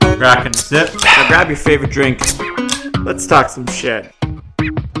cracking a sip. Now grab your favorite drink. Let's talk some shit.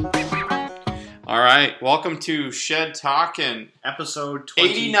 All right, welcome to Shed Talkin', Episode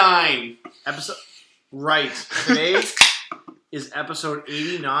 20. 89. Right. Today is episode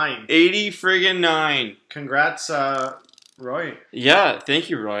 89. 80 friggin' 9. Congrats, Roy. Yeah,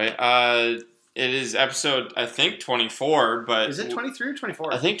 thank you, Roy. It is episode, I think, 24, but... Is it 23 or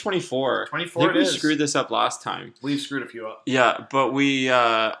 24? I think 24. 24 I think it we is. screwed this up last time. We've screwed a few up. Yeah, but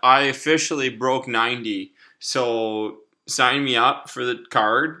I officially broke 90, so sign me up for the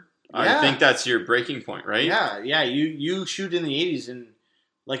card. Yeah. I think that's your breaking point, right? Yeah. You shoot in the 80s and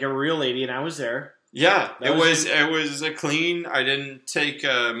like a real lady, and I was there. Yeah, That it was a clean. I didn't take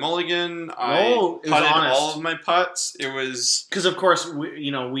a mulligan. No, I it was putted honest. all of my putts. It was Because, of course,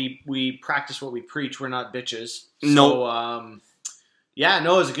 we practice what we preach. We're not bitches. No. So,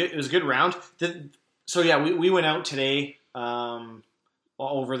 it was a good round. We went out today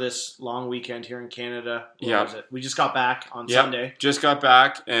over this long weekend here in Canada. What was it? We just got back on Sunday. Just got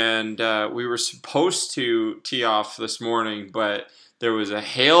back, and we were supposed to tee off this morning, but there was a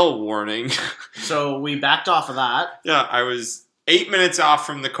hail warning. So we backed off of that. Yeah, I was 8 minutes off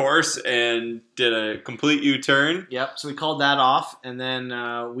from the course and did a complete U-turn. Yep. So we called that off, and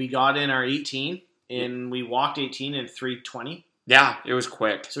then we got in our 18, and we walked 18 in 3:20. Yeah, it was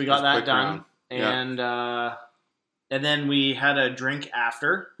quick. So we got that done, round. and then we had a drink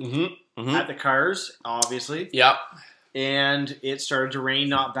after at the cars, obviously. Yep. And it started to rain,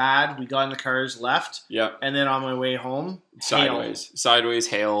 not bad. We got in the cars, left. Yep. And then on my way home, Sideways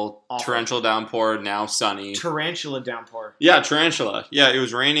hail, Awful. torrential downpour, now sunny. Tarantula downpour. Yeah, tarantula. Yeah, it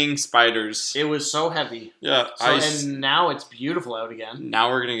was raining spiders. It was so heavy. Yeah. And now it's beautiful out again. Now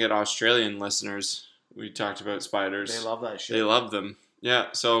we're going to get Australian listeners. We talked about spiders. They love that shit. They love them. Yeah,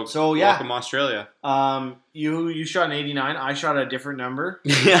 so yeah. welcome Australia. You shot an 89. I shot a different number.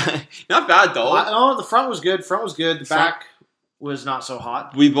 Yeah, not bad though. The front was good. The back was not so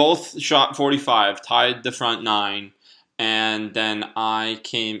hot. We both shot 45, tied the front 9, and then I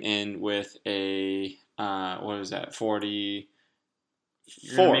came in with a, what was that, 44.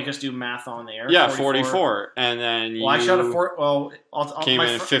 You're going to make us do math on the air? Yeah, 44. And then I shot a 4. Well, came in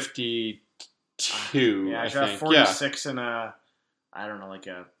at 52, I shot a 46 and a, I don't know, like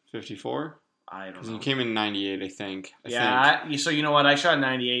a 54? I don't know. You came in 98, I think. So you know what? I shot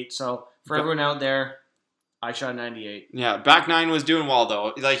 98. So for everyone out there, I shot 98. Yeah, back 9 was doing well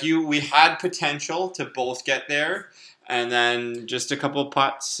though. Like we had potential to both get there, and then just a couple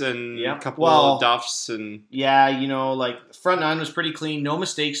putts and a couple of duffs and front 9 was pretty clean. No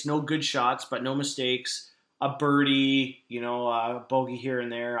mistakes, no good shots, but no mistakes. A birdie, a bogey here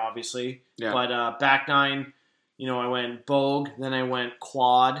and there, obviously. Yeah. But back 9. I went bogue, then I went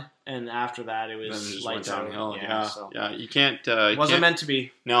quad, and after that it was lights out. Yeah, you can't. It wasn't meant to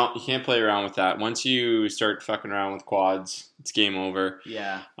be. No, you can't play around with that. Once you start fucking around with quads, it's game over.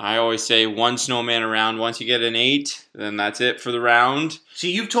 Yeah. I always say one snowman around. Once you get an 8, then that's it for the round.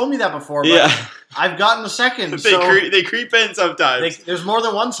 See, you've told me that before, but I've gotten a second. They creep in sometimes. There's more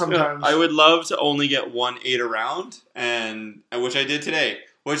than one sometimes. I would love to only get 1 8 around, and which I did today.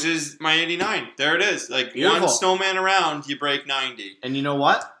 Which is my 89. There it is. Like Beautiful. One snowman around, you break 90. And you know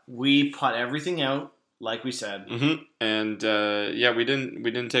what? We put everything out like we said. Mm-hmm. And we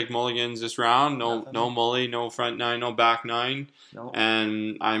didn't take mulligans this round. No mully, no front 9, no back 9. No.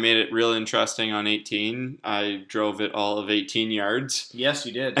 And I made it real interesting on 18. I drove it all of 18 yards. Yes,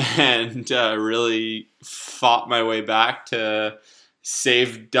 you did. And really fought my way back to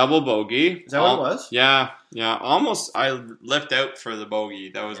save double bogey. Is that what it was? Yeah. Almost. I left out for the bogey.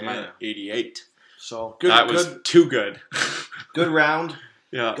 That was my 88. So good. That was too good. Good round.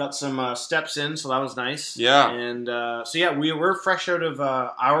 Yeah. Got some steps in, so that was nice. Yeah. And we were fresh out of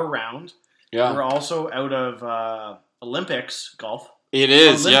our round. Yeah. We're also out of Olympics golf. It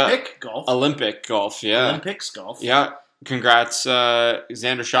is. Golf. Olympic golf. Yeah. Olympics golf. Yeah. Congrats,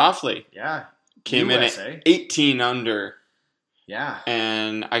 Xander Schauffele. Yeah. Came USA. in at 18 under. Yeah.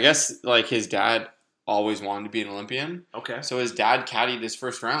 And I guess his dad always wanted to be an Olympian. Okay. So his dad caddied his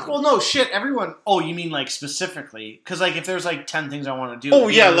first round. Well, no shit. Everyone. Oh, you mean specifically? Because if there's 10 things I want to do. Oh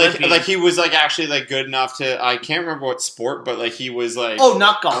yeah, he was actually good enough to. I can't remember what sport, but he was Oh,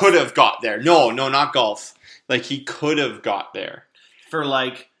 not golf. Could have got there. No, not golf. He could have got there for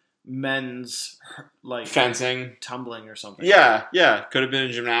men's fencing, tumbling or something. Yeah. Could have been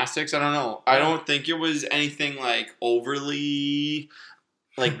in gymnastics. I don't know. I don't think it was anything overly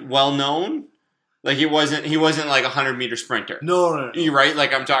well known. He wasn't a 100-meter sprinter. No. You're right.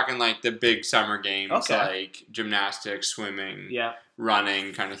 I'm talking the big summer games, okay. Gymnastics, swimming, yeah,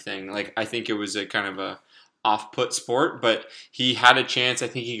 running kind of thing. I think it was a kind of off-put sport, but he had a chance. I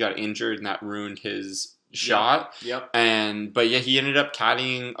think he got injured, and that ruined his shot. Yep. But he ended up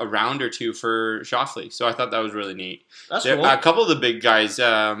caddying a round or two for Schauffele, so I thought that was really neat. That's cool. A couple of the big guys,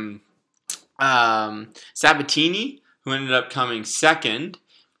 Sabatini, who ended up coming second,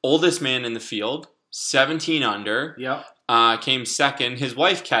 oldest man in the field, 17 under. Yep. Came second. His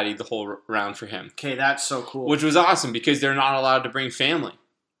wife caddied the whole round for him. Okay, that's so cool. Which was awesome because they're not allowed to bring family.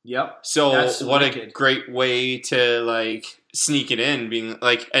 Yep. So That's what wicked. a great way to like sneak it in, being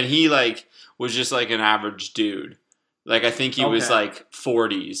like, and he like was just like an average dude. Like I think he was Okay. like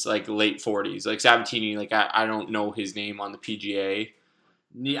 40s, like late 40s. Like Sabatini, like I don't know his name on the PGA.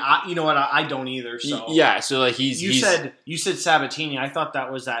 Yeah, you know what? I don't either. So Yeah, so like he's you said Sabatini. I thought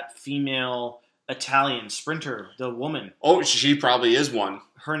that was that female Italian sprinter, the woman. oh, she probably is one.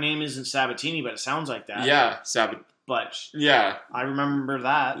 Her name isn't Sabatini, but it sounds like that. Yeah, But yeah, I remember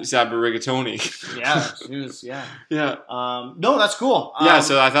that. Rigatoni. Yeah, she was. Yeah. Yeah. No, that's cool. Yeah,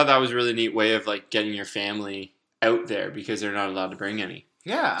 so I thought that was a really neat way of like getting your family out there because they're not allowed to bring any.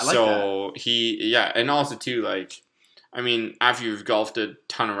 yeah, I like that. And also too, like, I mean, after you've golfed a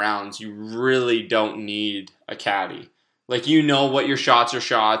ton of rounds, you really don't need a caddy. Like, you know what your shots are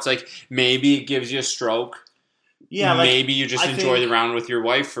shots. Like, maybe it gives you a stroke. Yeah, like, maybe you just I enjoy think- the round with your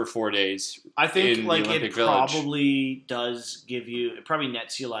wife for 4 days. I think in like the Olympic it Village. probably does give you. It probably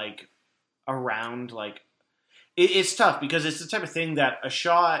nets you like around like. It's tough because it's the type of thing that a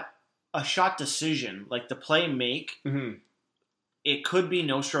shot decision, like the play make, Mm-hmm. it could be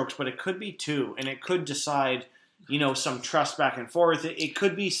no strokes, but it could be two, and it could decide, some trust back and forth. It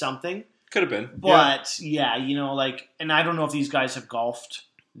could be something, Could have been. but yeah, like, and I don't know if these guys have golfed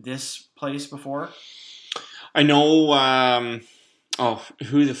this place before. I know.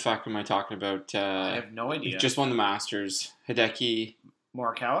 Who the fuck am I talking about? I have no idea. Just won the Masters. Hideki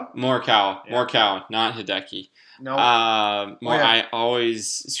Morikawa? Morikawa. Yeah. Morikawa, not Hideki. No. Yeah. yeah. I always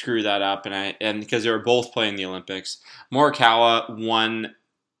screw that up, and because they were both playing the Olympics. Morikawa won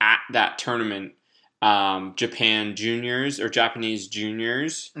at that tournament, Japan juniors or Japanese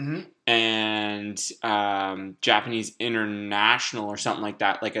juniors, Mhm. and Japanese international or something like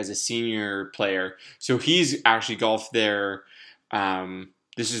that, like as a senior player. So he's actually golfed there.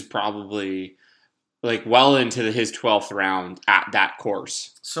 This is probably like well into his 12th round at that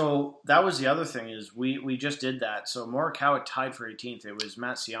course. So that was the other thing is we just did that. So Morikawa tied for 18th. It was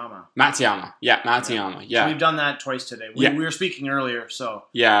Matsuyama. Matsuyama. So we've done that twice today. We were speaking earlier, so.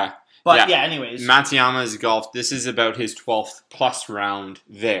 Yeah. But yeah, anyways. Matsuyama's golf, this is about his 12th plus round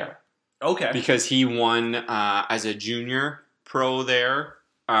there. Okay. Because he won as a junior pro there,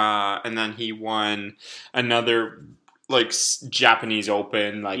 and then he won another like Japanese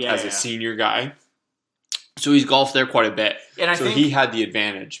Open as a senior guy. So he's golfed there quite a bit. And I think he had the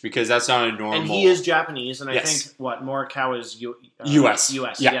advantage because that's not a normal. And he is Japanese, and I Yes. think Morikawa is U.S.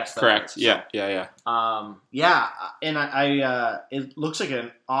 U.S. Yeah, yes, that's correct. right. Yeah. Yeah, and I it looks like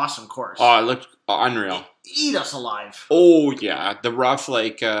an awesome course. Oh, it looked unreal. Eat us alive. Oh yeah, the rough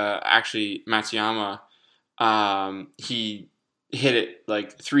actually Matsuyama, he hit it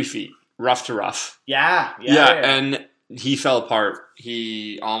like 3 feet, rough to rough. Yeah. And he fell apart.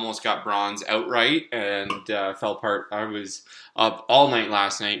 He almost got bronze outright and fell apart. I was up all night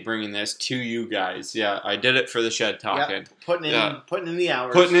last night bringing this to you guys. Yeah, I did it for the Shed Talking. Yep. Putting in the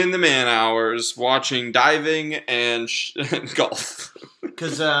hours. Putting in the man hours, watching diving and golf.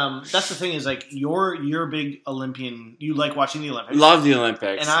 Because that's the thing is like you're a big Olympian. You like watching the Olympics. Love the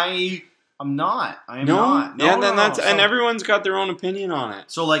Olympics. And I'm not. I am no? not. No, yeah, no, then no. that's So- and everyone's got their own opinion on it.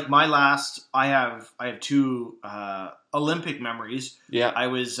 So like my last, I have two Olympic memories. Yeah. I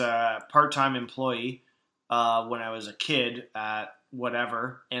was a part-time employee when I was a kid at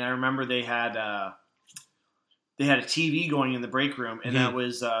whatever, and I remember they had a TV going in the break room, and that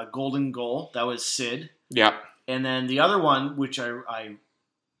was Golden Goal. That was Sid. Yeah. And then the other one, which I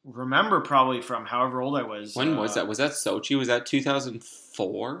remember probably from however old I was. When was that? Was that Sochi? Was that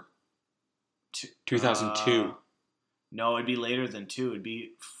 2004? 2002. No, it'd be later than 2. It'd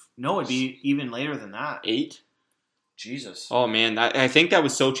be even later than that. 8? Jesus. Oh man, I think that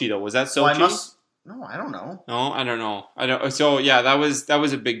was Sochi though. Was that Sochi? No, I don't know. No, I don't know. I don't. So yeah, that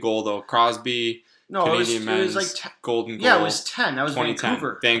was a big goal though. Crosby, No, Canadian it was men's like golden goal. Yeah, it was 10. That was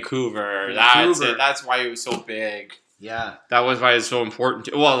 2010. Vancouver. That's it. That's why it was so big. Yeah. That was why it's so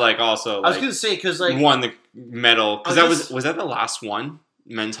important. Well, like also, I was gonna say because like won the medal because that was was that the last one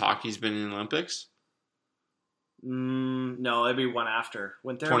men's hockey's been in the Olympics. No, every one after.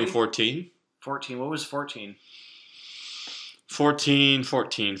 Went there. 2014. 14. What was 14? 14.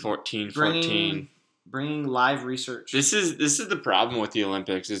 Bringing live research. This is the problem with the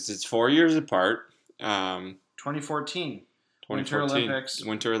Olympics. It's 4 years apart, 2014. 2014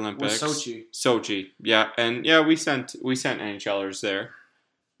 Winter Olympics. Was Sochi. Sochi, yeah, and yeah, we sent NHLers there.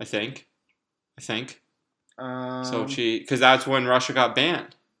 I think. Sochi, because that's when Russia got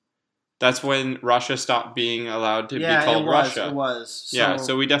banned. That's when Russia stopped being allowed to be called Russia. It was.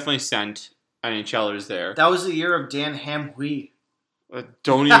 So we definitely sent NHLers there. That was the year of Dan Ham-Hui.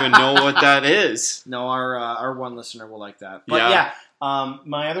 Don't even know what that is. No, our one listener will like that. But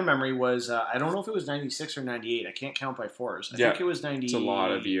my other memory was, I don't know if it was 96 or 98. I can't count by fours. I think it was 98. It's a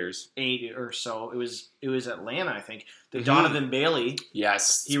lot of years. 8 or so. It was Atlanta, I think. The Donovan Bailey.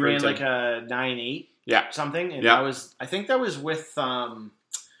 Yes. He ran like a 9.8. Yeah. Something. And I think that was with,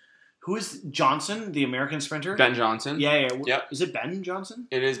 who is Johnson, the American sprinter? Ben Johnson. Yeah. Is it Ben Johnson?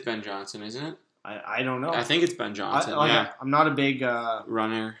 It is Ben Johnson, isn't it? I don't know. I think it's Ben Johnson. I'm not a big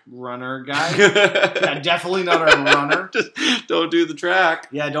runner guy. Yeah, definitely not a runner. Just don't do the track.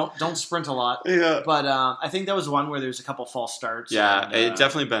 Yeah, don't sprint a lot. Yeah. But I think that was one where there's a couple false starts. Yeah, it's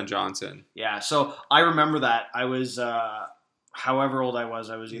definitely Ben Johnson. Yeah, so I remember that. I was, however old I was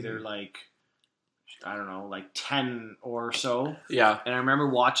either like, I don't know, like 10 or so. Yeah. And I remember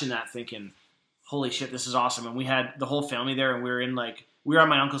watching that thinking, holy shit, this is awesome. And we had the whole family there, and we were at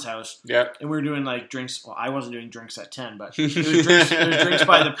my uncle's house. Yeah. And we were doing like drinks. Well, I wasn't doing drinks at 10, but it was drinks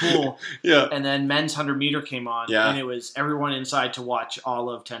by the pool. Yeah. And then men's 100 meter came on. Yeah. And it was everyone inside to watch all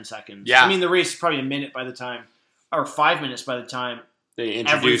of 10 seconds. Yeah. I mean, the race is probably a minute by the time, or 5 minutes by the time they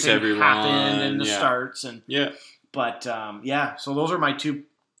introduce everyone. Happened and the starts. And But, so those are my two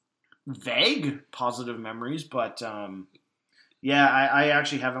vague positive memories. But, I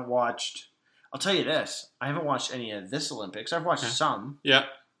actually haven't watched... I'll tell you this. I haven't watched any of this Olympics. I've watched some. Yeah.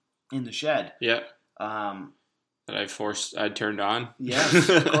 In the shed. Yeah. That I turned on. Yes,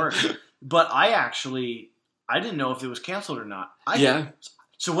 of course. But I didn't know if it was canceled or not.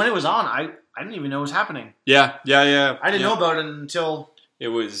 So when it was on, I didn't even know it was happening. Yeah. I didn't know about it until it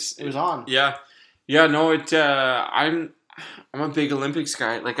was on. Yeah. Yeah, no, I'm a big Olympics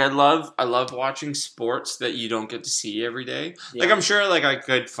guy. Like I love watching sports that you don't get to see every day. Yeah. Like I'm sure I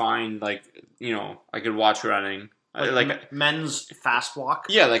could find I could watch running. Like men's fast walk.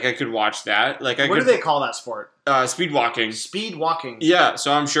 Yeah, I could watch that. What do they call that sport? Speed walking. Speed walking. Yeah,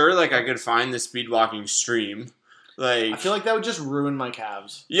 so I'm sure I could find the speed walking stream. I feel like that would just ruin my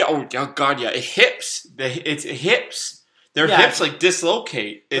calves. Yeah, oh god, yeah. Hips. It's hips. Their hips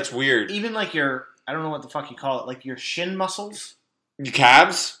dislocate. It's weird. Even your I don't know what the fuck you call it, your shin muscles. Your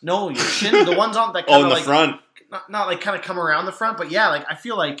calves? No, your shin. The ones on that kind of the front. Not kind of come around the front, but yeah, I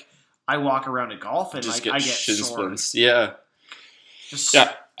feel like I walk around at golf and just I get shin sore. splints. Yeah.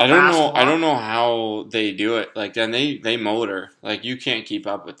 I don't know. I don't know how they do it. And they motor. You can't keep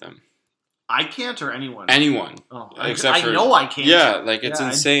up with them. I can't, or anyone. Anyone. Oh, except I know I can't. Yeah, it's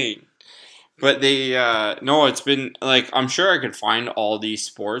insane. But they, no, it's been, I'm sure I could find all these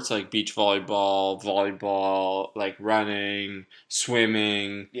sports, beach volleyball, running,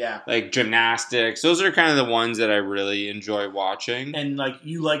 swimming, gymnastics. Those are kind of the ones that I really enjoy watching. And,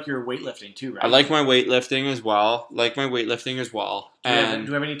 you like your weightlifting, too, right? I like my weightlifting as well. Do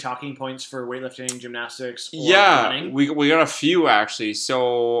we have any talking points for weightlifting, gymnastics, or running? we got a few, actually.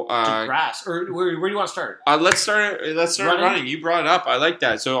 So, DeGrasse. Or where do you want to start? Let's start running. You brought it up. I like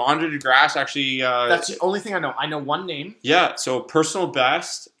that. So, Andre DeGrasse actually... that's the only thing I know. I know one name. Yeah, so personal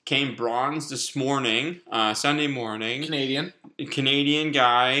best came bronze this morning, Sunday morning. Canadian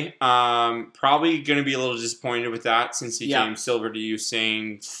guy. Probably going to be a little disappointed with that since he came silver to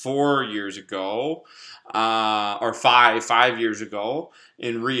Usain 4 years ago. Or five years ago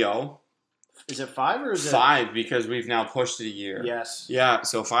in Rio. Is it 5 or is it 5? Because we've now pushed it a year. Yes. Yeah.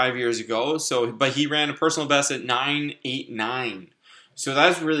 So 5 years ago. But he ran a personal best at 9:89. So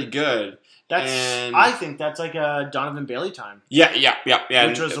that's really good. I think that's a Donovan Bailey time. Yeah.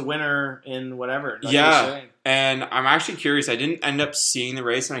 Which was a winner in whatever. Yeah. And I'm actually curious. I didn't end up seeing the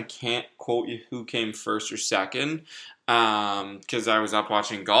race, and I can't quote you who came first or second. Because I was up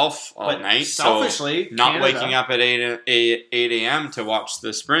watching golf all night. Selfishly, so not waking up at 8 a.m. to watch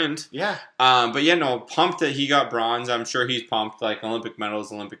the sprint. Yeah. But pumped that he got bronze. I'm sure he's pumped. Olympic medal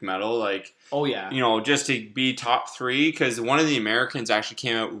is Olympic medal. Oh yeah. Just to be top 3, because one of the Americans actually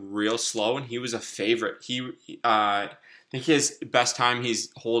came out real slow, and he was a favorite. I think his best time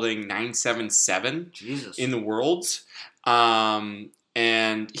he's holding 9.77. Jesus. In the Worlds.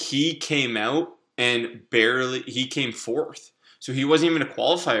 And he came out. And he came 4th. So he wasn't even a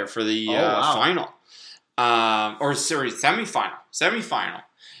qualifier for the final. Semifinal.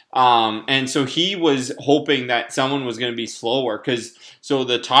 And so he was hoping that someone was going to be slower. So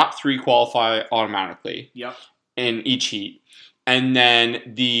the top 3 qualify automatically. Yep. In each heat. And then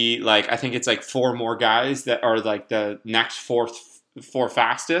I think it's like 4 more guys that are like the next four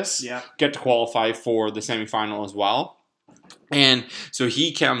fastest get to qualify for the semifinal as well. And so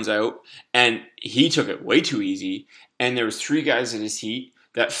he comes out and he took it way too easy. And there was 3 guys in his heat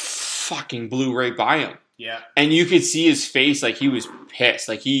that fucking blew right by him. Yeah. And you could see his face, like he was pissed.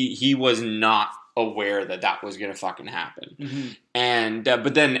 Like he was not aware that was going to fucking happen. Mm-hmm. And,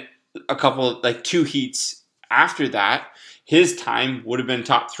 but then a couple, like 2 heats after that, his time would have been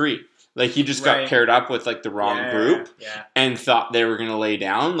top 3. Like he just got paired up with like the wrong group and thought they were going to lay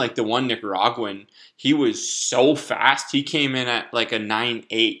down. Like the one Nicaraguan, he was so fast. He came in at like a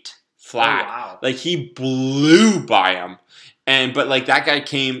 9.8 flat. Oh, wow. Like he blew by him. But like that guy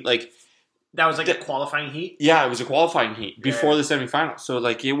came like. That was like a qualifying heat? Yeah, it was a qualifying heat before the semifinals. So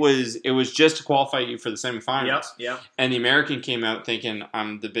like it was just to qualify you for the semifinals. Yep. And the American came out thinking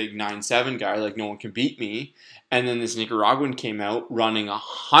I'm the big 9.7 guy, like no one can beat me. And then this Nicaraguan came out running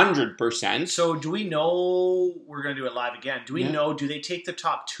 100%. So do we know we're going to do it live again? Do we know? Do they take the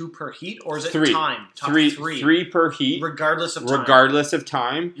top 2 per heat, or is it 3. time? Top 3 per heat, regardless of time. Regardless of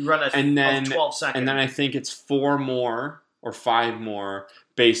time. You run a 12 seconds, and then I think it's 4 more or 5 more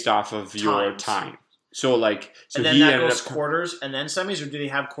based off of your time. So like, and then that goes quarters and then semis, or do they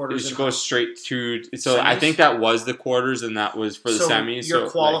have quarters? It goes straight to. So semis? I think that was the quarters, and that was for the semis. Your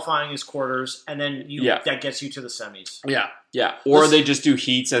qualifying is quarters, and then that gets you to the semis. Yeah. Or they just do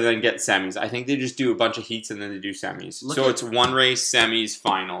heats and then get semis. I think they just do a bunch of heats and then they do semis. So it's 1 race, semis,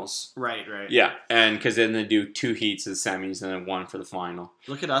 finals. Right. Yeah, and because then they do 2 heats as semis and then 1 for the final.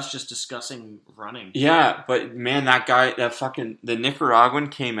 Look at us just discussing running. Yeah, but man, that guy, the Nicaraguan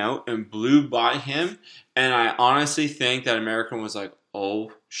came out and blew by him, and I honestly think that American was like,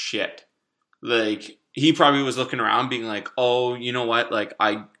 oh shit. Like, he probably was looking around being like, oh, you know what, like,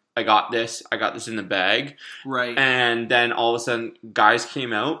 I got this. I got this in the bag. Right. And then all of a sudden, guys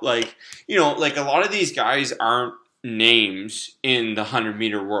came out. Like, you know, like a lot of these guys aren't names in the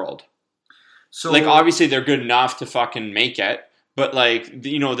 100-meter world. So, like, obviously they're good enough to fucking make it. But, like,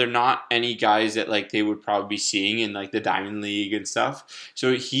 you know, they're not any guys that, like, they would probably be seeing in, like, the Diamond League and stuff.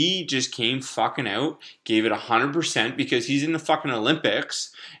 So he just came fucking out, gave it 100% because he's in the fucking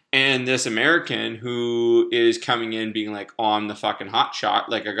Olympics. And this American who is coming in being like, oh, I'm the fucking hot shot.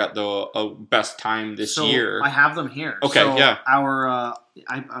 Like, I got the best time this year. I have them here. Okay, so our,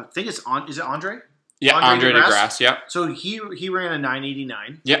 I think is it Andre? Yeah, Andre DeGrasse, yeah. So he ran a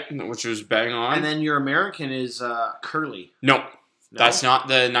 989. Yeah, which was bang on. And then your American is Curly. No, that's not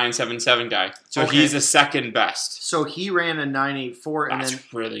the 977 guy. So he's the second best. So he ran a 984. That's and then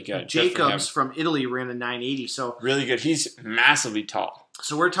really good. Jacobs from Italy ran a 980. So really good. He's massively tall.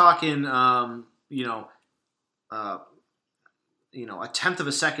 So we're talking, a 1/10 of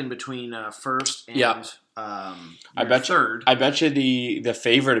a second between first and third. I bet you the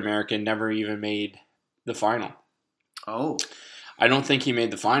favorite American never even made the final. Oh, I don't think he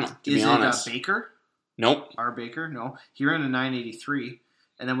made the final. To be honest, is it Baker? Nope. Our Baker? No, he ran a 983,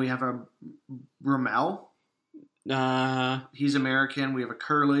 and then we have a Rommel. He's American. We have a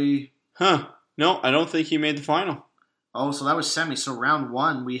Curly. Huh? No, I don't think he made the final. Oh, so that was semi. So round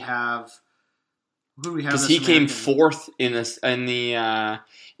 1, we have. Who do we have? Because he came 4th in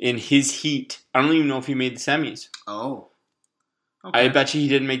his heat. I don't even know if he made the semis. Oh, okay. I bet you he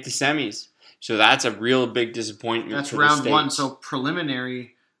didn't make the semis. So that's a real big disappointment. That's for round the 1. So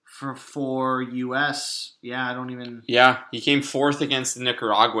preliminary for US. Yeah, I don't even. Yeah, he came 4th against the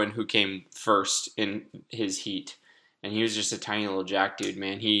Nicaraguan, who came 1st in his heat, and he was just a tiny little jack dude,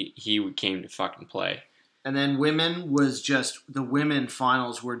 man. He came to fucking play. And then the women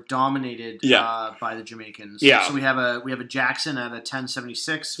finals were dominated by the Jamaicans. Yeah. So we have a Jackson at a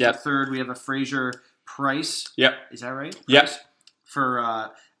 1076. Yep. For third, we have a Fraser Price. Yep. Is that right? Yep.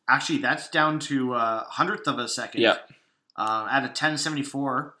 For actually, that's down to 100th of a second. Yep. At a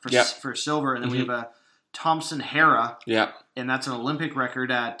 1074 for silver, and then we have a Thompson Hara. Yeah. And that's an Olympic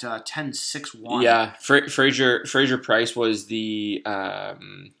record at 1061. Yeah. Fraser Price was the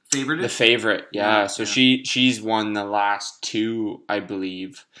favorite. The favorite, yeah. So she's won the last 2, I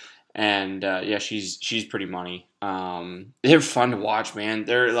believe, and she's pretty money. They're fun to watch, man.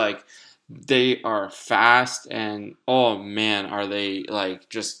 They are fast, and oh man, are they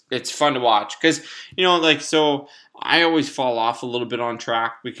it's fun to watch because so I always fall off a little bit on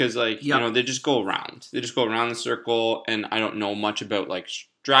track because they just go around. They just go around the circle, and I don't know much about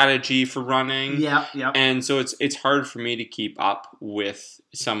strategy for running. Yeah. And so it's hard for me to keep up with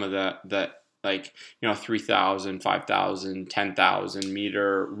some of the like, 3,000, 5,000, 10,000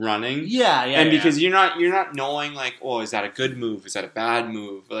 meter running. Yeah. And because you're not knowing like, oh, is that a good move? Is that a bad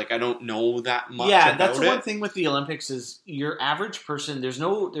move? Like, I don't know that much. Yeah, that's the one thing with the Olympics is your average person. There's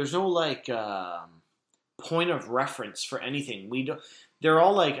no like point of reference for anything. They're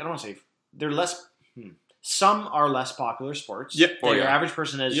all like, I don't want to say they're less. Some are less popular sports. Yep. That your average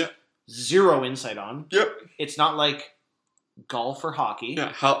person has zero insight on. Yep. It's not like golf or hockey.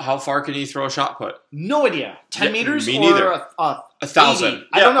 Yeah. How far can you throw a shot put? No idea. 10 meters me or neither. 1,000. 80.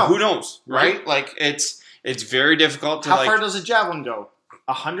 I don't know. Who knows, right? Like it's very difficult to How far does a javelin go?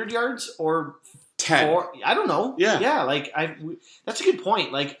 100 yards or 10? 4? I don't know. Yeah. Like that's a good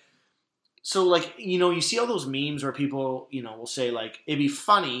point. Like, so like, you see all those memes where people, will say like, it'd be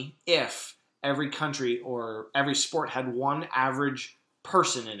funny if every country or every sport had one average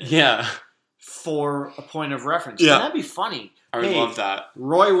person in it. Yeah. For a point of reference. Yeah. That'd be funny. I would love that.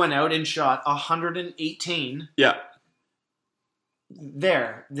 Roy went out and shot 118. Yeah.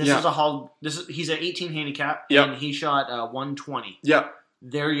 There. This is a Hall. He's an 18 handicap. Yep. And he shot 120. Yep.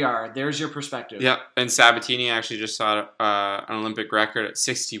 There you are. There's your perspective. Yep. And Sabatini actually just saw an Olympic record at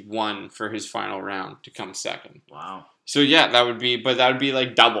 61 for his final round to come second. Wow. So that would be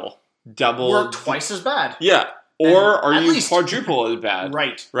like double. Or twice as bad. Yeah. Or And are you least quadruple as bad?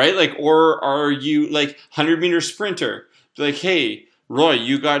 Right. Right? Like, or are you like 100-meter sprinter? Like, hey, Roy,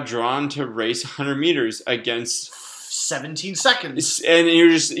 you got drawn to race 100 meters against 17 seconds. And you're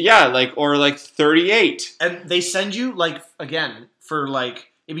just, or like 38. And they send you, like, again, for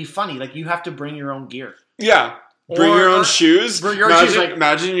like, it'd be funny. Like, you have to bring your own gear. Yeah. Bring your own shoes. Bring your own shoes. Like,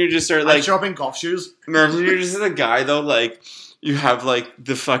 imagine you just start like. I show up in golf shoes. Imagine you're just a guy though, like you have like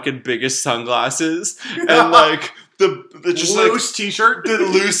the fucking biggest sunglasses and like the just loose t-shirt, the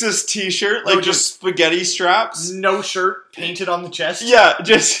loosest t-shirt, like just spaghetti straps, no shirt, painted on the chest. Yeah,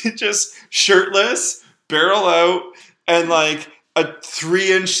 just shirtless, barrel out, and like a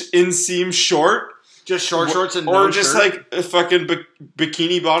 3-inch inseam short. Just shorts and or just shirt. Like fucking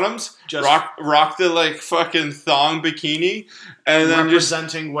bikini bottoms. Just rock the like fucking thong bikini, and then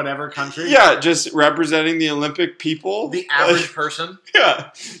representing whatever country. Yeah, just representing the Olympic people, the average person.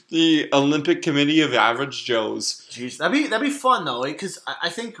 Yeah, the Olympic Committee of Average Joes. Jeez, that'd be fun though, because I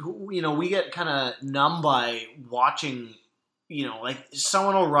think we get kind of numb by watching. Like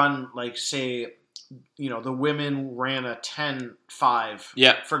someone will run like say, the women ran a 10.5.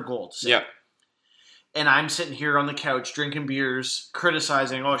 Yeah. For gold. Say. Yeah. And I'm sitting here on the couch drinking beers,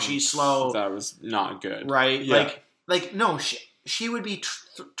 criticizing, oh, she's slow. That was not good. Right? Yeah. Like no, she would be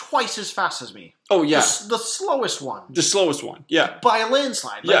twice as fast as me. Oh, yeah. The slowest one. The slowest one, yeah. By a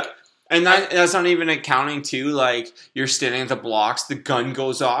landslide. Yeah. And that's not even accounting, too, like, you're standing at the blocks, the gun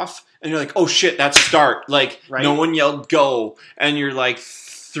goes off, and you're like, oh, shit, that's start. Like, right? No one yelled go, and you're, like,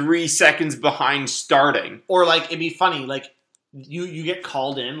 3 seconds behind starting. Or, like, it'd be funny, like, You get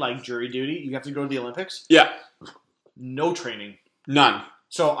called in, like, jury duty. You have to go to the Olympics. Yeah. No training. None.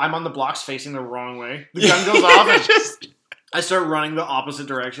 So I'm on the blocks facing the wrong way. The gun goes off and I start running the opposite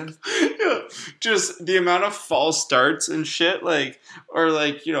direction. Yeah. Just the amount of false starts and shit, like, or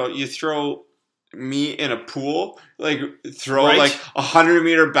like, you throw me in a pool, like throw right? like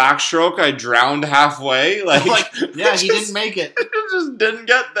 100-meter backstroke, I drowned halfway. Like yeah, he didn't make it. Just didn't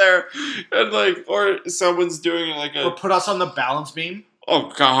get there. And like, or someone's doing like or put us on the balance beam.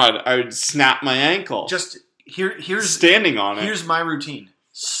 Oh God, I would snap my ankle. Just here's standing on it. Here's my routine.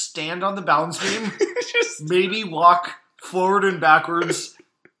 Stand on the balance beam. Maybe walk forward and backwards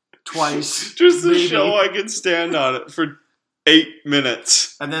twice. Just to show I can stand on it for 8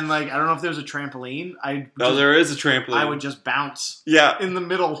 minutes. And then, like, I don't know if there's a trampoline. There is a trampoline. I would just bounce. Yeah. In the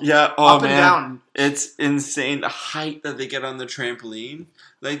middle. Yeah. Oh, up and down. It's insane the height that they get on the trampoline.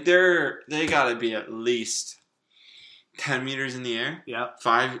 Like, they gotta be at least 10 meters in the air. Yeah.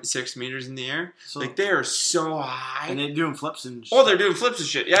 5-6 meters in the air. So, like, they are so high. And they're doing flips and shit. Oh, they're doing flips and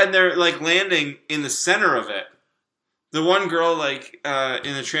shit. Yeah, and they're, like, landing in the center of it. The one girl, like,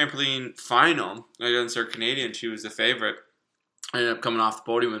 in the trampoline final against her Canadian, she was the favorite. Ended up coming off the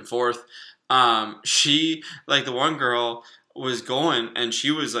podium in 4th. She, like, the one girl was going, and she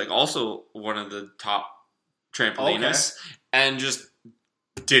was, like, also one of the top trampolinists, and just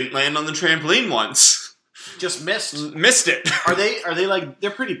didn't land on the trampoline once. Just missed. Missed it. Are they like,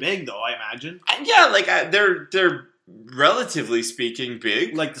 they're pretty big, though, I imagine? Yeah, like, they're relatively speaking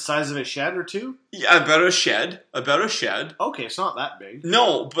big. Like the size of a shed or two? Yeah, about a shed. Okay, it's not that big.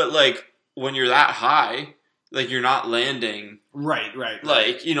 No, but, like, when you're that high, like, you're not landing. Right. Like,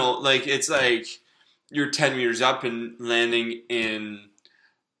 like, it's like you're 10 meters up and landing in,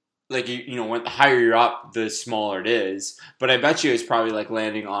 like, you know, when the higher you're up, the smaller it is. But I bet you it's probably like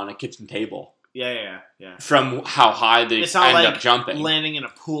landing on a kitchen table. Yeah. From how high they It's not end like up jumping. landing in a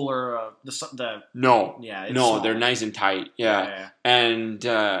pool or the No. Yeah, it's no, small. they're nice and tight. Yeah. And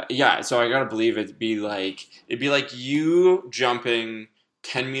so I gotta believe it'd be like you jumping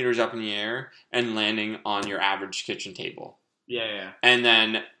 10 meters up in the air and landing on your average kitchen table. Yeah. And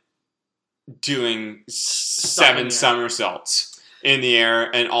then doing 7 somersaults in the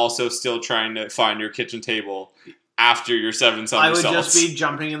air and also still trying to find your kitchen table after your 7 somersaults. I would just be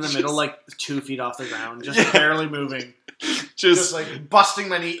jumping in the middle, like 2 feet off the ground, just barely moving. Just like busting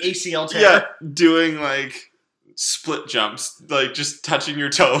my knee, ACL tear. Yeah, doing like split jumps, like just touching your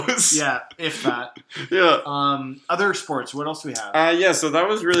toes. Yeah, if that. Yeah. Other sports, what else do we have? Yeah, so that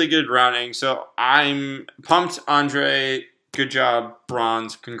was really good rounding. So I'm pumped, Andre. Good job,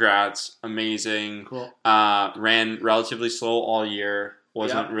 bronze. Congrats. Amazing. Cool. Ran relatively slow all year.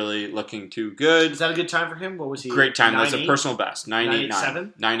 Wasn't really looking too good. Is that a good time for him? What was he? Great time. That's a personal best.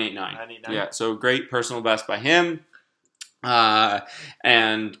 9.89. 9.89. 9.89. Yeah, so great personal best by him.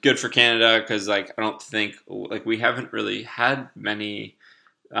 And good for Canada because, like, I don't think, like, we haven't really had many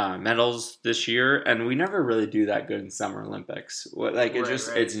medals this year, and we never really do that good in Summer Olympics. Like,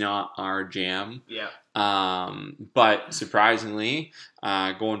 it's not our jam. Yeah. But surprisingly,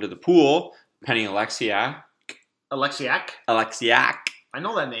 going to the pool, Penny Alexiak. I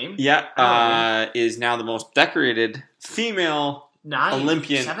know that name. Yeah, is now the most decorated female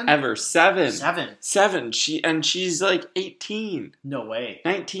Olympian ever. Seven. She's like 18. No way.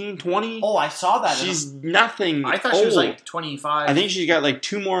 19, 20. Oh, I saw that. She's nothing. I thought she was like 25. I think she's got like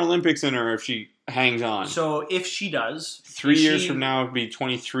 2 more Olympics in her if she hangs on. So if she does, 3 years from now, it'd be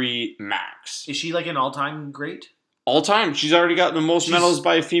 23 max. Is she like an all-time great? All time. She's already got the most medals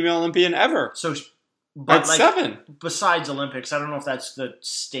by a female Olympian ever. So. But like 7. Besides Olympics, I don't know if that's the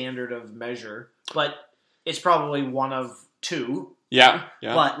standard of measure, but it's probably one of 2. Yeah.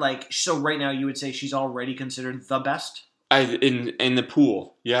 But like, so right now you would say she's already considered the best? In the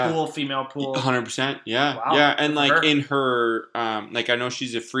pool, yeah. Female pool. 100%, yeah. Wow. Yeah, and like in her, like I know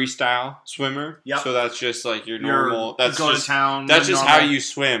she's a freestyle swimmer. Yep. So that's just like your normal, that's go just, to town. That's just how you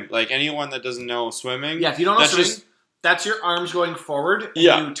swim. Like anyone that doesn't know swimming. Yeah, if you don't know swimming. That's your arms going forward, and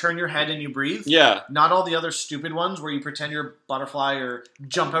you turn your head and you breathe. Yeah. Not all the other stupid ones where you pretend you're a butterfly or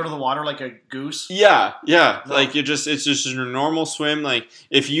jump out of the water like a goose. Yeah. No. Like it's just your normal swim. Like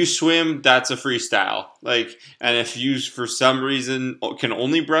if you swim, that's a freestyle. Like, and if you for some reason can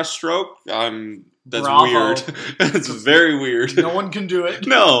only breaststroke, that's Bravo. weird. It's very weird. No one can do it.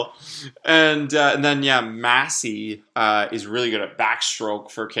 No. And then Massey is really good at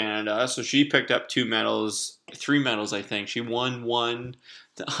backstroke for Canada. So she picked up 3 medals, I think. She won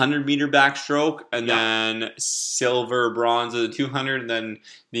 100-meter backstroke, and then silver, bronze of the 200, and then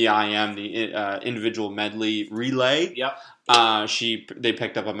the individual medley relay. Yep. They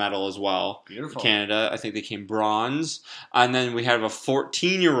picked up a medal as well. Beautiful. Canada, I think they came bronze. And then we have a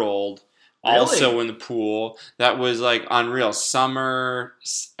 14-year-old also in the pool. That was like unreal. Summer,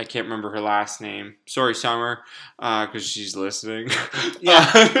 I can't remember her last name. Sorry, Summer, because she's listening.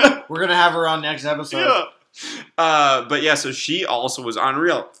 Yeah, we're gonna have her on next episode. Yeah. But yeah, so she also was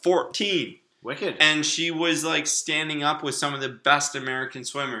unreal. 14. Wicked. And she was like standing up with some of the best American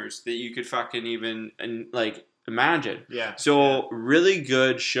swimmers that you could fucking even like imagine. Yeah. So really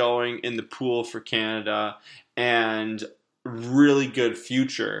good showing in the pool for Canada, and really good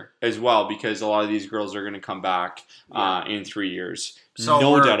future as well, because a lot of these girls are going to come back in 3 years. So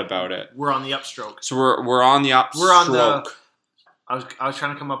no doubt about it. We're on the upstroke. So we're on the upstroke. We're on the. I was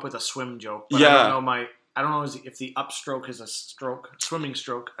trying to come up with a swim joke, but I don't know if the upstroke is a swimming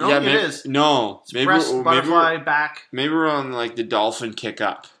stroke. I don't think it is. No, it's butterfly back. Maybe we're on like the dolphin kick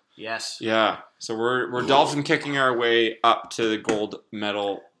up. Yes. Yeah. So we're dolphin kicking our way up to the gold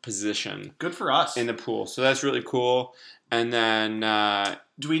medal position. Good for us in the pool. So that's really cool. And then,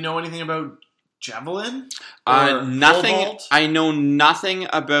 do we know anything about javelin? Nothing. Pole vault? I know nothing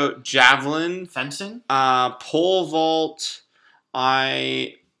about javelin. Fencing. Pole vault.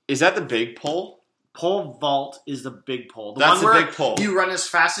 Is that the big pole? Pole vault is the big pole. That's the big pole. You run as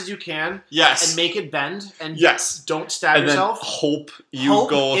fast as you can. Yes. And make it bend. And don't stab and yourself. Then hope you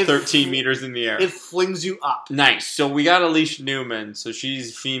go 13 meters in the air. It flings you up. Nice. So we got Alicia Newman. So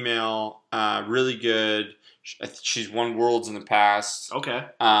she's female. Really good. She's won worlds in the past. Okay.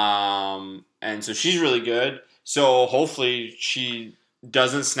 And so she's really good. So hopefully she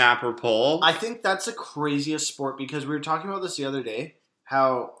doesn't snap her pole. I think that's the craziest sport, because we were talking about this the other day,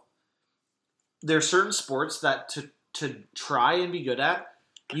 how there are certain sports that to try and be good at,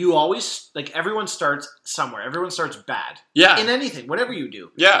 You always, like, everyone starts somewhere. Everyone starts bad. Yeah. In anything, whatever you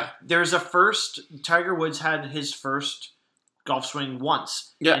do. Yeah. There's Tiger Woods had his first golf swing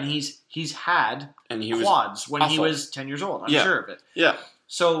once. Yeah. And he's had he quads when he awful. was 10 years old. I'm sure of it. Yeah.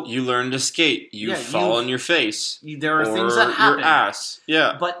 So you learn to skate. You fall on your face. There are things that happen. Your ass.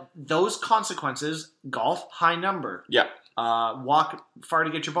 Yeah. But those consequences, golf, high number. Yeah. Walk far to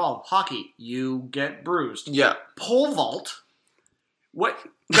get your ball. Hockey, you get bruised. Yeah. Pole vault. What?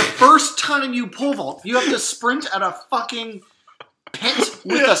 The first time you pole vault, you have to sprint at a fucking pit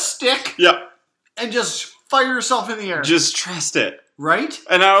with a stick. Yeah. And just fire yourself in the air. Just trust it. Right?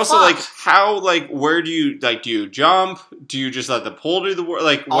 And I also where do you jump? Do you just let the pole do the work?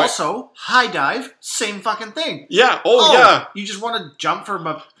 Like, what? Also, high dive, same fucking thing. Yeah. Oh, yeah. You just want to jump from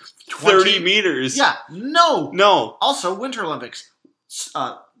a 30 meters. Yeah. No. Also, Winter Olympics.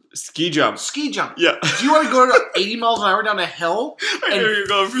 Ski jump. Ski jump. Yeah. Do you want to go to 80 miles an hour down a hill and you're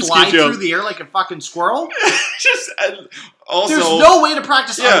going for fly ski jump through the air like a fucking squirrel? Also, there's no way to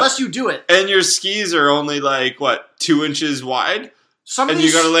practice unless you do it. And your skis are only 2 inches wide.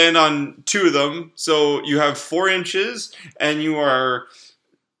 You got to land on 2 of them, so you have 4 inches, and you are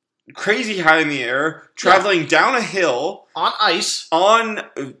crazy high in the air, traveling down a hill on ice, on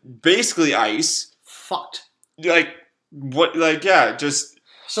basically ice. Fucked. Just.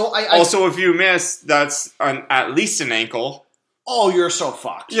 So also, if you miss, that's at least an ankle. Oh, you're so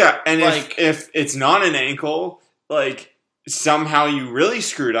fucked. Yeah, and if it's not an ankle, somehow you really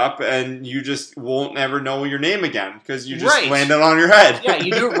screwed up and you just won't ever know your name again because you just landed on your head. Yeah,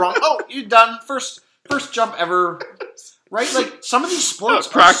 you do it wrong. Oh, you're done. First jump ever. Right? Like, some of these sports...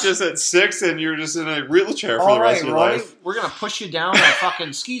 practice at 6 and you're just in a wheelchair for the rest of your life. We're going to push you down a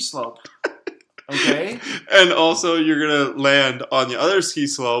fucking ski slope. Okay? And also, you're going to land on the other ski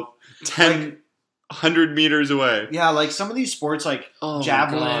slope 100 meters away. Yeah, some of these sports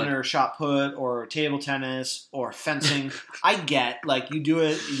javelin or shot put or table tennis or fencing, I get, you do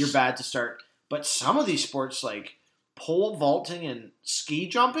it, you're bad to start. But some of these sports, pole vaulting and ski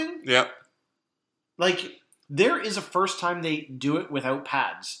jumping, there is a first time they do it without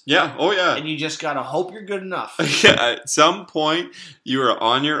pads. Yeah, oh yeah. And you just gotta hope you're good enough. Yeah, at some point, you are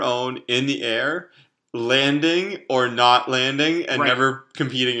on your own in the air, landing or not landing and never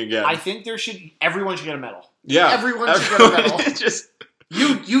competing again. I think everyone should get a medal. Yeah. Everyone should get a medal.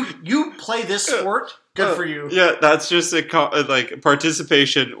 You play this sport, good for you. Yeah, that's just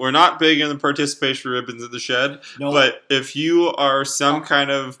participation. We're not big in the participation ribbons in the shed, but if you are some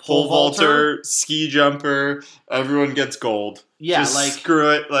kind of pole vaulter, ski jumper, everyone gets gold. Yeah, just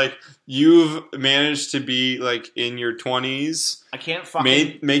screw it. You've managed to be in your 20s. I can't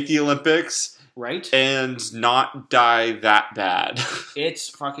fucking make the Olympics. Right? And not die that bad. It's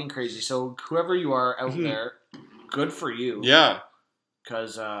fucking crazy. So whoever you are out there, good for you. Yeah.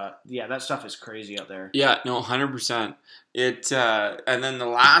 Because, that stuff is crazy out there. Yeah, no, 100%. And then the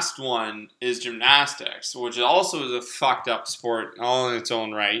last one is gymnastics, which also is a fucked up sport all in its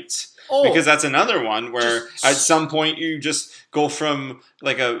own right. Oh, because that's another one where at some point you just go from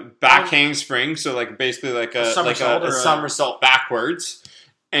a back handspring, so basically a somersault backwards,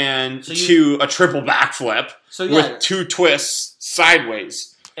 and to a triple backflip with 2 twists sideways.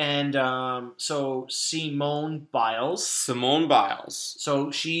 And so Simone Biles.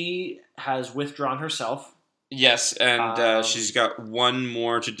 So she has withdrawn herself. Yes, and she's got one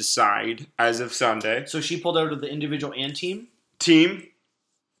more to decide as of Sunday. So she pulled out of the individual and team?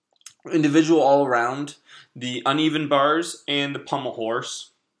 Individual all around, the uneven bars, and the pommel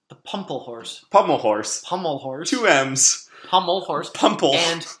horse. The pummel horse. Pummel horse. 2 M's. Pummel horse. Pumple.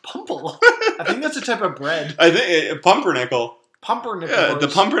 And pumple. I think that's a type of bread. I think pumpernickel. Pumpernickel horse. The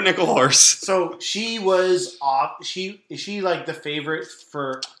pumpernickel horse. So she was off. Is she the favorite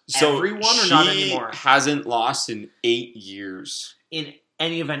for everyone or not anymore? She hasn't lost in 8 years. In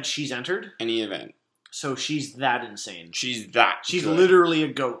any event she's entered? Any event. So she's that insane. She's good. Literally a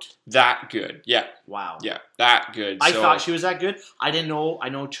goat. That good. Yeah. Wow. Yeah. That good. I thought she was that good. I didn't know. I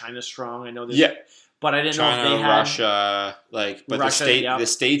know China's strong. I know this. Yeah. But I didn't China, know if they had Russia, but Russia, the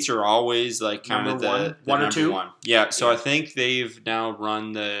states are always kind of the one or two. One. Yeah, so I think they've now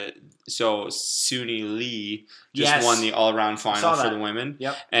run Suni Lee just won the all-around final for the women.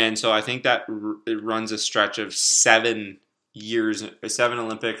 Yep. And so I think that it runs a stretch of 7 years, 7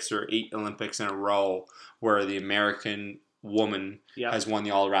 Olympics or 8 Olympics in a row where the American woman has won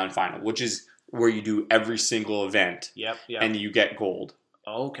the all-around final, which is where you do every single event and you get gold.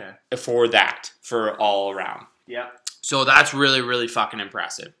 Oh, okay. For all around. Yeah. So that's really, really fucking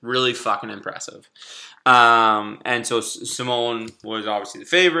impressive. Really fucking impressive. And so Simone was obviously the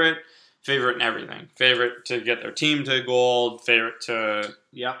favorite. Favorite in everything. Favorite to get their team to gold. Favorite to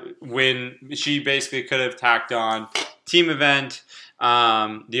win. She basically could have tacked on team event,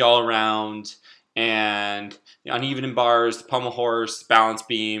 the all around, and the uneven in bars, the pommel horse, balance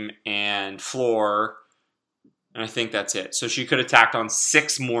beam, and floor. And I think that's it. So she could have tacked on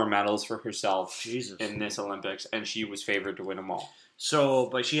 6 more medals for herself in this Olympics, and she was favored to win them all. So,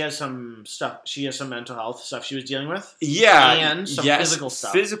 but she has some stuff. She has some mental health stuff she was dealing with. Yeah, and some physical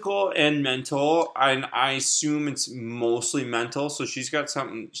stuff. Physical and mental. And I assume it's mostly mental. So she's got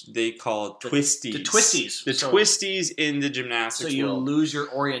something they call twisties. The twisties. The twisties in the gymnastics. So you lose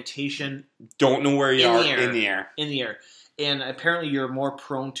your orientation. Don't know where you are in the air. In the air, and apparently you're more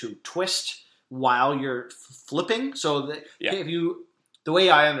prone to twist while you're flipping. So if you. The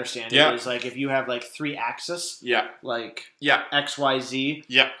way I understand it is like if you have like 3 axes, like X, Y, Z,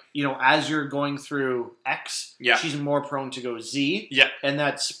 you know, as you're going through X, she's more prone to go Z, and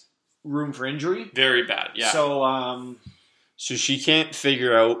that's room for injury. Very bad, So, so she can't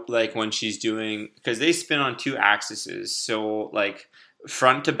figure out like when she's doing because they spin on 2 axes, so like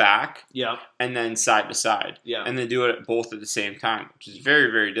front to back, and then side to side, and they do it both at the same time, which is very,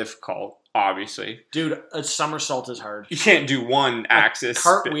 very difficult. Obviously, dude, a somersault is hard. You can't do one axis.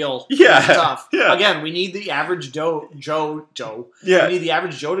 Cartwheel, is tough. Yeah. Again, we need the average Joe. Yeah, we need the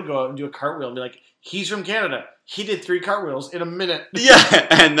average Joe to go out and do a cartwheel and be like, he's from Canada. He did 3 cartwheels in a minute. Yeah,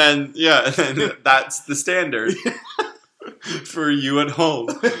 and then that's the standard for you at home.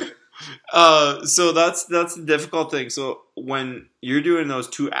 So that's the difficult thing. So when you're doing those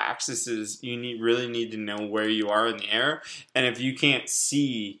 2 axes, you really need to know where you are in the air, and if you can't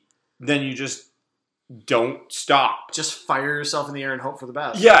see. Then you just don't stop. Just fire yourself in the air and hope for the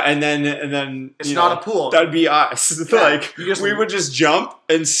best. Yeah, and then it's not a pool. That'd be us. Like we would just jump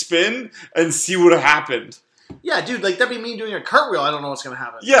and spin and see what happened. Yeah, dude, like that'd be me doing a cartwheel. I don't know what's gonna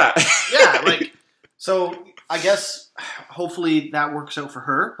happen. Yeah, like so. I guess hopefully that works out for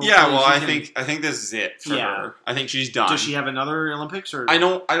her. Hopefully I think this is it for her. I think she's done. Does she have another Olympics or? I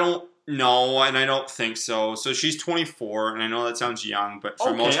don't. No, and I don't think so. So she's 24, and I know that sounds young, but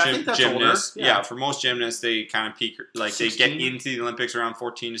for most gymnasts, for most gymnasts, they kind of peak, like 16? They get into the Olympics around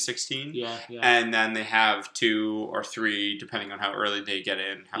 14 to 16. Yeah. And then they have 2 or 3, depending on how early they get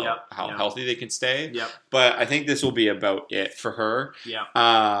in, how healthy they can stay. Yep. But I think this will be about it for her. Yeah.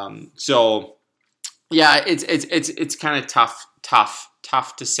 So yeah, it's kind of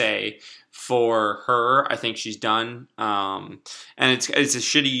tough to say. For her, I think she's done, and it's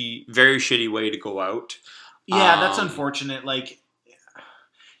a very shitty way to go out. Yeah, that's unfortunate. Like,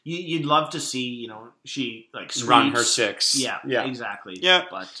 you'd love to see, she like sweeps. Run her 6. Yeah, exactly. Yeah,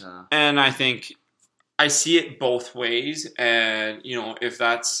 but and I think I see it both ways, and if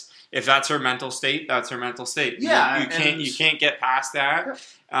that's her mental state, that's her mental state. Yeah, you can't get past that,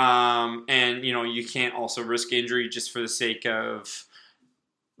 and you can't also risk injury just for the sake of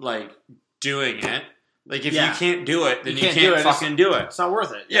like. Doing it. Like if you can't do it, then you can't fucking do it. It's not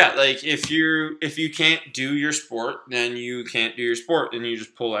worth it. Yeah, like if you can't do your sport, then you can't do your sport, then you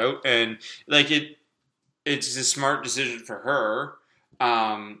just pull out. And like it's a smart decision for her.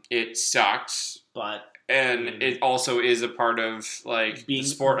 It sucks, but it also is a part of like being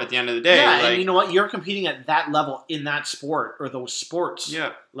sport at the end of the day. Yeah, like, and you know what? You're competing at that level in that sport or those sports.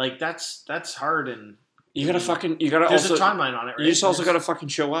 Yeah, like that's hard, and you gotta there's a timeline on it. Right? You just also gotta fucking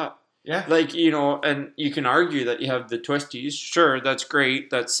show up. Yeah. Like, and you can argue that you have the twisties. Sure, that's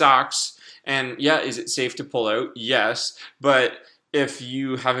great. That sucks. And yeah, is it safe to pull out? Yes. But if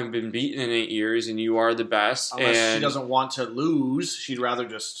you haven't been beaten in 8 years and you are the best. Unless she doesn't want to lose, she'd rather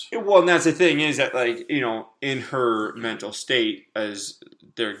just. Well, and that's the thing is that, like, in her mental state as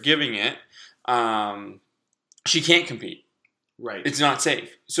they're giving it, she can't compete. Right. It's not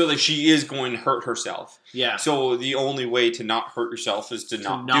safe. So like she is going to hurt herself. Yeah. So the only way to not hurt yourself is to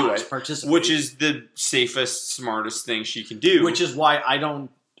not do it. Participate. Which is the safest, smartest thing she can do. Which is why I don't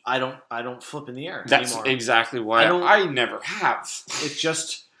flip in the air That's anymore. Exactly why I never have. It's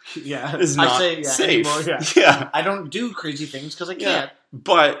just it's not safe. Anymore, yeah. I don't do crazy things because I can't.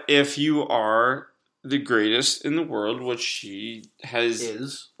 But if you are the greatest in the world, which she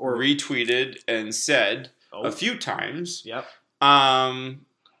has retweeted and said a few times. Yep.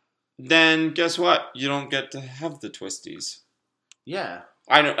 Then guess what? You don't get to have the twisties. Yeah.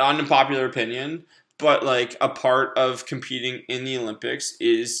 I know, unpopular opinion, but like a part of competing in the Olympics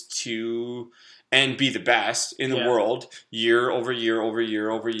is to and be the best in the world year over year over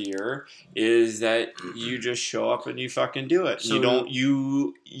year over year is that you just show up and you fucking do it. So,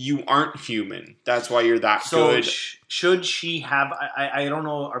 you aren't human. That's why you're that good. Should she have I don't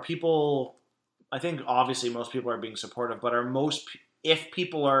know, are people I think obviously most people are being supportive, but are most if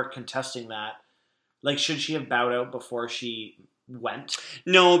people are contesting that, like, should she have bowed out before she went?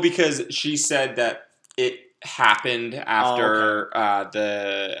 No, because she said that it happened after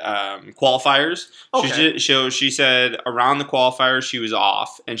the qualifiers. Okay. She said around the qualifiers she was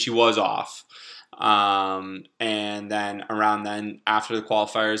off, and she was off. And then around then after the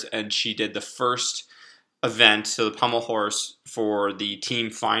qualifiers, and she did the first event, so the pommel horse for the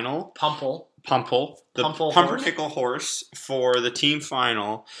team final. Pumpernickel horse for the team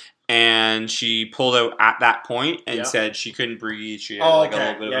final. And she pulled out at that point and said she couldn't breathe. She had a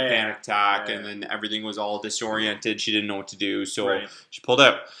little bit of a panic attack, and then everything was all disoriented. She didn't know what to do, so she pulled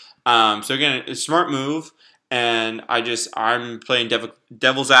out. So again, a smart move, and I'm playing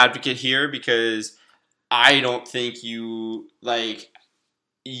devil's advocate here because I don't think you like.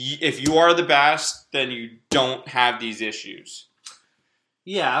 If you are the best, then you don't have these issues.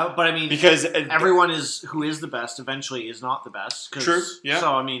 Yeah, but I mean, because everyone who is the best eventually is not the best. True. Yeah.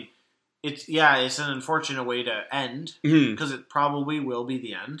 So I mean. It's an unfortunate way to end because it probably will be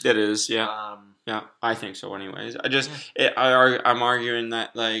the end. It is, yeah, yeah. I think so. Anyways, I'm arguing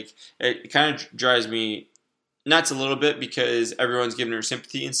that like it kind of drives me nuts a little bit because everyone's giving her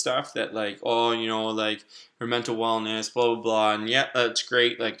sympathy and stuff. That like, oh, like her mental wellness, blah blah blah, and yeah, that's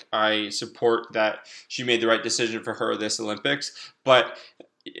great. Like I support that she made the right decision for her this Olympics, but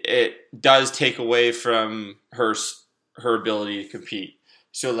it does take away from her ability to compete.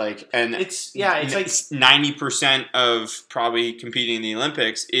 So like, and it's like 90% of probably competing in the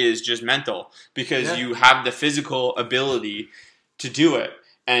Olympics is just mental because you have the physical ability to do it,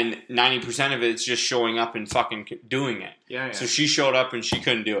 and 90% of it is just showing up and fucking doing it. Yeah. So she showed up and she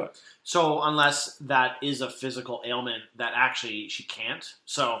couldn't do it. So unless that is a physical ailment that actually she can't.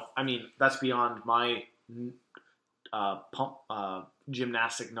 So I mean, that's beyond my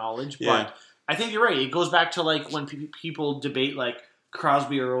gymnastic knowledge, but I think you're right. It goes back to like when people debate like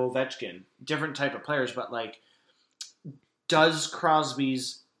Crosby or Ovechkin, different type of players, but like, do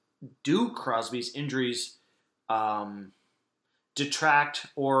Crosby's injuries detract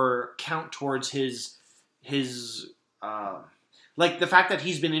or count towards his like the fact that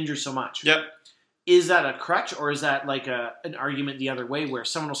he's been injured so much? Yep. Is that a crutch or is that like an argument the other way where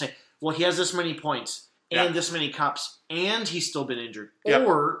someone will say, well, he has this many points and this many cups and he's still been injured? Yep.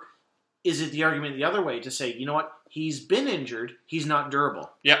 Or is it the argument the other way to say, you know what? He's been injured. He's not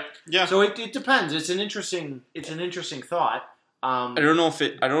durable. Yep. Yeah. So it depends. It's an interesting thought. I don't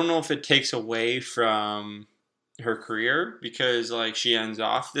know if it takes away from her career because like she ends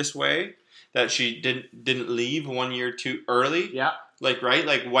off this way that she didn't leave 1 year too early. Yeah. Like right.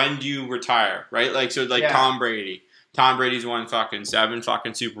 Like when do you retire? Right. Like so. Like Tom Brady. Tom Brady's won fucking 7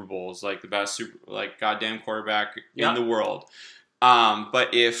 fucking Super Bowls. Like the best goddamn quarterback in the world.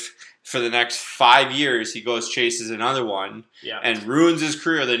 But if for the next 5 years he goes chases another one and ruins his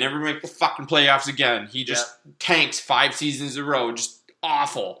career, they never make the fucking playoffs again. He just tanks 5 seasons in a row, just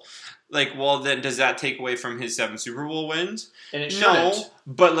awful. Like, well, then does that take away from his 7 Super Bowl wins? And it shouldn't. No,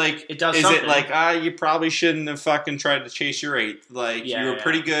 but like, it does. Is something. it like you probably shouldn't have fucking tried to chase your 8th? Like, you were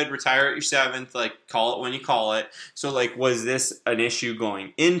pretty good. Retire at your 7th. Like, call it when you call it. So, like, was this an issue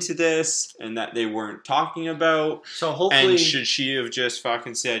going into this, and that they weren't talking about? So hopefully, and should she have just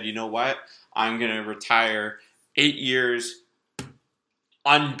fucking said, you know what, I'm gonna retire 8 years,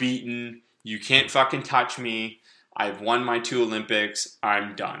 unbeaten. You can't fucking touch me. I've won my 2 Olympics.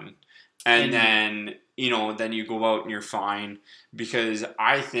 I'm done. And then, then you go out and you're fine. Because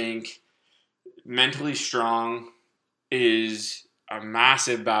I think mentally strong is a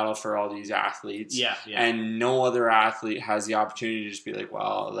massive battle for all these athletes. Yeah. And no other athlete has the opportunity to just be like,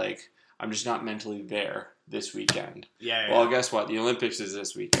 well, like, I'm just not mentally there this weekend. Yeah. Well, guess what? The Olympics is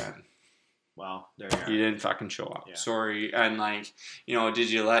this weekend. Well, there you are. You didn't fucking show up. Yeah. Sorry. And like, did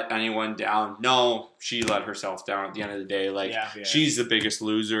you let anyone down? No, she let herself down at the end of the day. Like, she's the biggest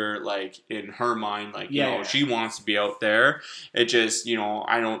loser, like, in her mind. Like, she wants to be out there. It just,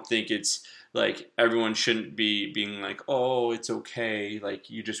 I don't think it's, like, everyone shouldn't be being like, oh, it's okay. Like,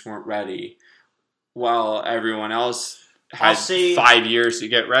 you just weren't ready. Well, everyone else had 5 years to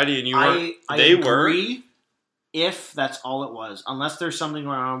get ready and you weren't. They agree. If that's all it was, unless there's something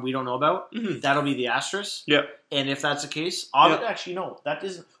going on we don't know about, that'll be the asterisk. Yep. And if that's the case, actually, no, that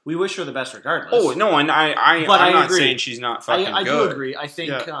isn't. We wish her the best regardless. Oh no, and I'm not saying she's not fucking good. I do agree. I think,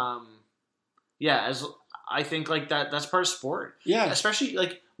 as I think like that's part of sport. Yeah. Especially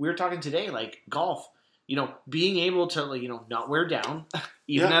like we were talking today, like golf. Being able to like, not wear down,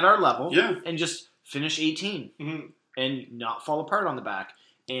 even at our level, and just finish 18 and not fall apart on the back.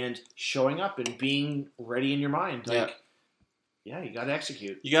 And showing up and being ready in your mind. Like, Yeah, you got to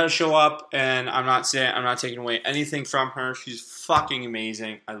execute. You got to show up, and I'm not taking away anything from her. She's fucking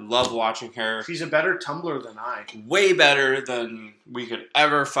amazing. I love watching her. She's a better tumbler than I. Way better than we could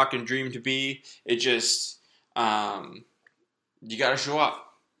ever fucking dream to be. It just, you got to show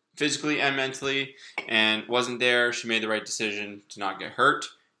up physically and mentally, and wasn't there. She made the right decision to not get hurt,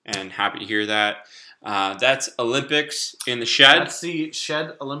 and happy to hear that. That's Olympics in the Shed. That's the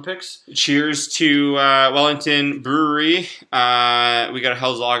Shed Olympics. Cheers to Wellington Brewery. We got a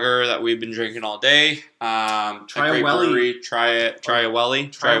Hell's Lager that we've been drinking all day. Try a Welly. Brewery. Try a Welly.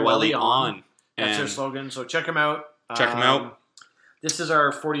 Try a Welly on. That's their slogan. So check them out. Check them out. This is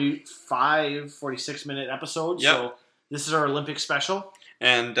our 46-minute episode. Yep. So this is our Olympic special.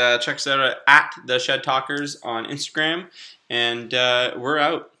 And check us out at The Shed Talkers on Instagram. And we're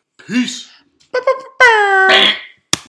out. Peace. Bye.